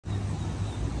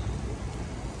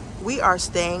We are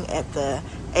staying at the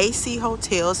AC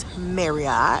Hotels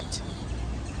Marriott,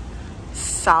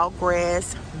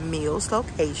 Sawgrass Mills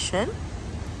location.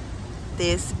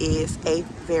 This is a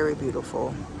very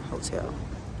beautiful hotel.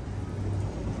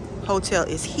 Hotel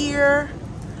is here.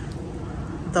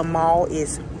 The mall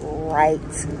is right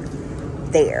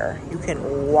there. You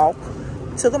can walk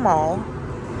to the mall,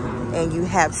 and you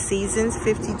have Seasons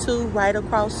 52 right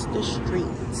across the street.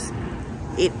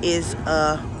 It is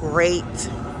a great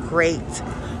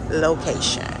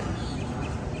location.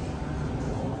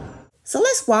 So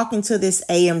let's walk into this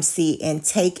AMC and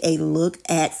take a look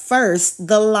at first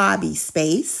the lobby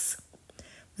space.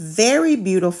 Very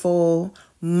beautiful,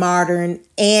 modern,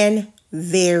 and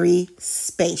very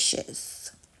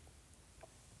spacious.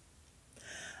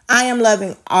 I am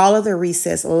loving all of the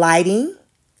recessed lighting,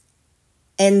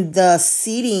 and the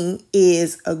seating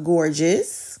is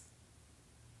gorgeous.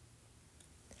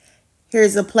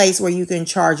 Here's a place where you can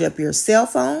charge up your cell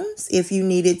phones if you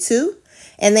needed to.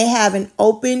 And they have an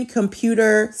open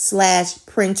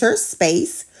computer/printer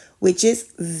space, which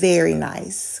is very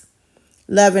nice.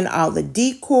 Loving all the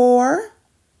decor.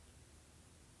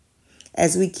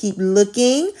 As we keep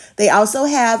looking, they also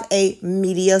have a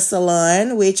media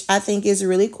salon, which I think is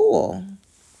really cool.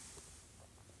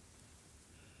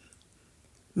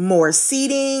 More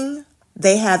seating.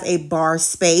 They have a bar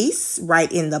space right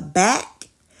in the back.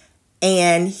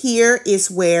 And here is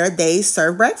where they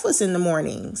serve breakfast in the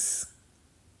mornings.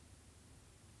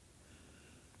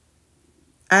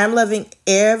 I'm loving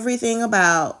everything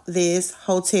about this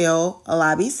hotel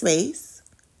lobby space.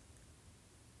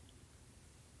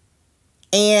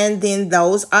 And then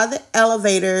those are the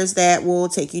elevators that will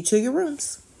take you to your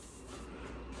rooms.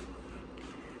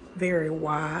 Very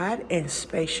wide and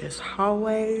spacious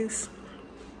hallways.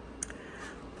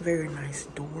 Very nice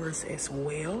doors as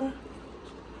well.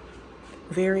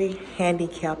 Very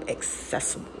handicap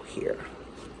accessible here.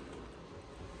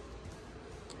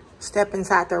 Step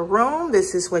inside the room.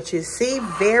 This is what you see.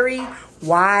 Very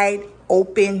wide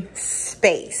open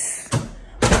space.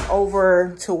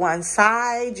 Over to one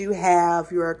side, you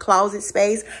have your closet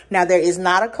space. Now, there is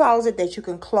not a closet that you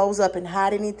can close up and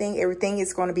hide anything. Everything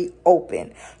is going to be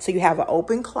open. So you have an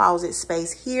open closet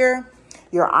space here.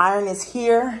 Your iron is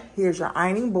here. Here's your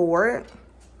ironing board.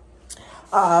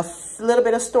 A little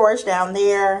bit of storage down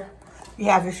there. You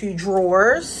have a few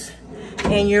drawers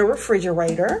and your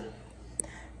refrigerator.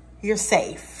 Your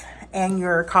safe and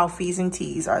your coffees and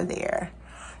teas are there.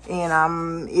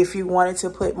 And if you wanted to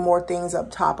put more things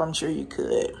up top, I'm sure you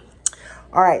could.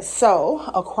 All right, so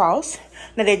across.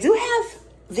 Now they do have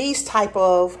these type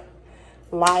of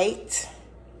light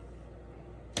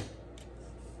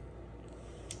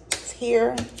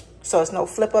here. So it's no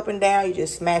flip up and down, you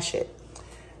just smash it.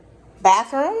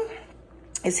 Bathroom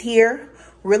is here,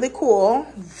 really cool.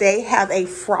 They have a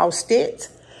frosted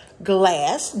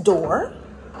glass door.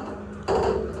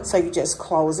 So you just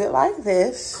close it like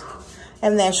this,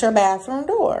 and that's your bathroom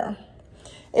door.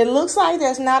 It looks like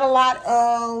there's not a lot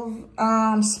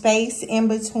of space in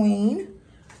between,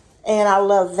 and I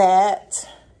love that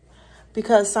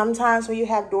because sometimes when you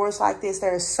have doors like this,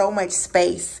 there's so much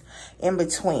space in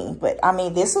between. But I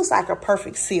mean, this looks like a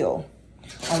perfect seal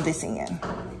on this end.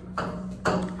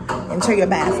 Enter your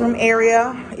bathroom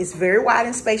area. It's very wide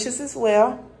and spacious as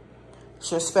well.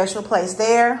 It's your special place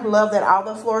there. Love that all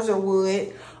the floors are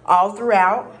wood all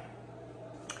throughout.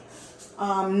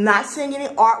 Not seeing any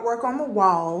artwork on the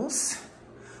walls,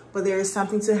 but there is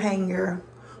something to hang your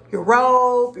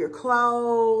robe, your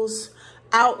clothes,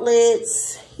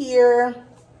 outlets here.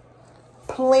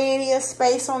 Plenty of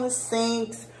space on the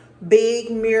sinks,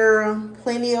 big mirror,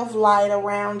 plenty of light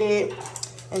around it.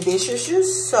 And this is your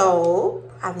soap.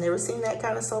 I've never seen that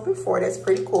kind of soap before. That's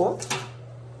pretty cool.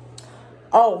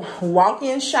 Oh,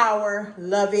 walk-in shower.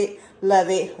 Love it, love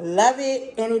it, love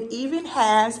it. And it even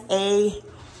has a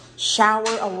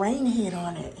shower, a rain head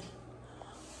on it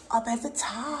up at the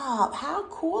top. How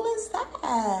cool is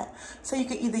that? So you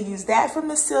can either use that from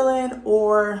the ceiling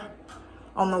or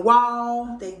on the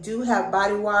wall. They do have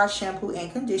body wash, shampoo,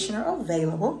 and conditioner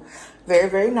available. Very,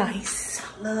 very nice.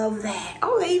 Love that.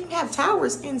 Oh, they even have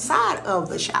towers inside of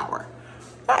the shower.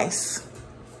 Nice.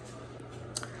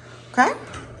 Okay.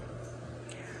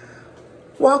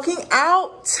 Walking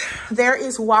out, there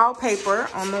is wallpaper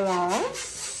on the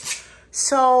walls.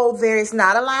 So there is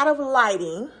not a lot of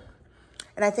lighting.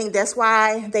 And I think that's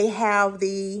why they have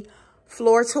the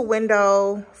floor to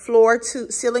window,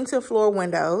 ceiling to floor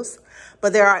windows.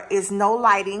 But there is no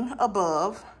lighting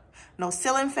above, no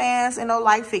ceiling fans, and no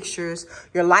light fixtures.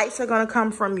 Your lights are going to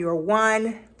come from your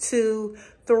 1, 2,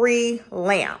 3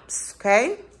 lamps,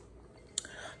 okay?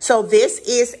 So this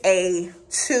is a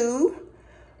 2-bed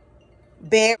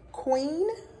queen.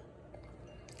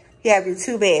 You have your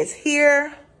 2 beds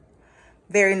here.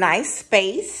 Very nice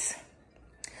space.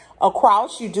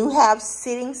 Across, you do have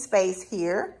sitting space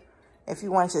here if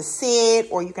you want to sit,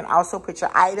 or you can also put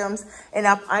your items. And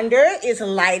up under is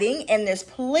lighting, and there's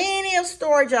plenty of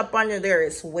storage up under there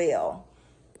as well.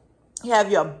 You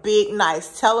have your big,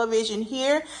 nice television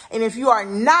here. And if you are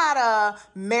not a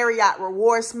Marriott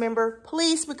Rewards member,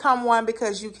 please become one,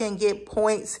 because you can get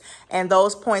points, and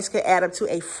those points can add up to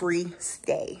a free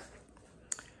stay.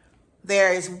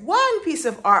 There is one piece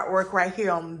of artwork right here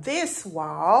on this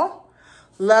wall.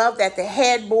 Love that the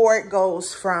headboard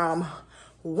goes from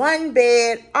one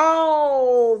bed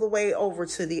all the way over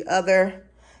to the other.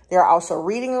 There are also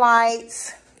reading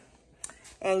lights.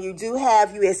 And you do have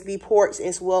USB ports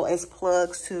as well as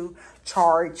plugs to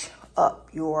charge up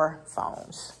your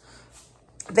phones.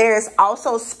 There's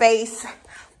also space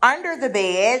under the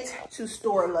bed to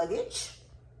store luggage.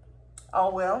 Oh,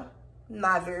 well,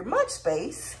 not very much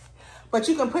space. But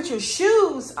you can put your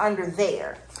shoes under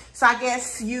there. So I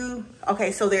guess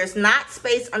okay, so there's not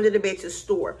space under the bed to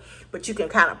store, but you can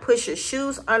kind of push your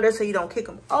shoes under so you don't kick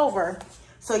them over.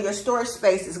 So your storage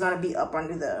space is gonna be up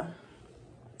under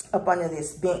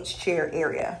this bench chair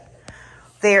area.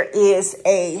 There is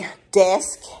a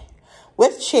desk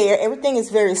with chair. Everything is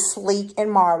very sleek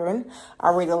and modern.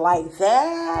 I really like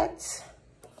that.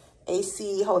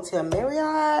 AC Hotel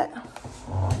Marriott.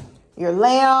 Your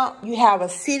lamp, you have a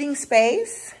seating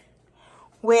space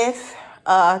with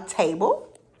a table.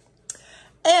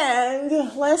 And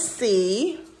let's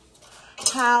see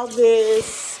how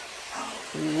this,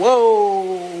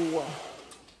 whoa.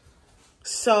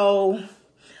 So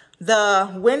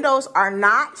the windows are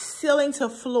not ceiling to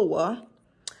floor,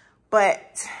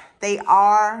 but they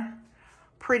are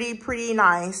pretty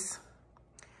nice.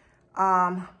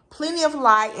 Plenty of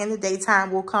light in the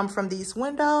daytime will come from these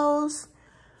windows.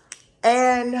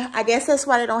 And I guess that's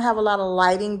why they don't have a lot of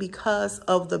lighting, because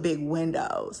of the big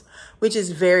windows, which is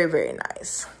very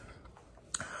nice.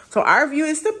 So our view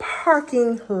is the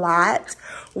parking lot.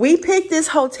 We picked this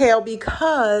hotel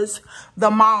because the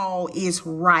mall is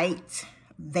right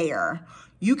there.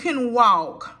 You can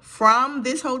walk from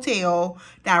this hotel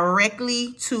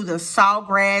directly to the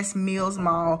Sawgrass Mills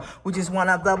Mall, which is one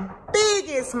of the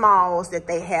biggest malls that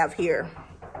they have here.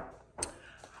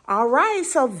 All right,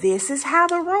 so this is how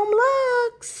the room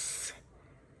looks.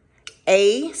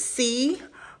 AC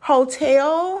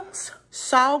Hotels,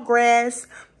 Sawgrass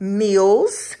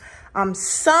Mills,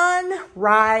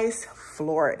 Sunrise,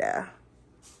 Florida.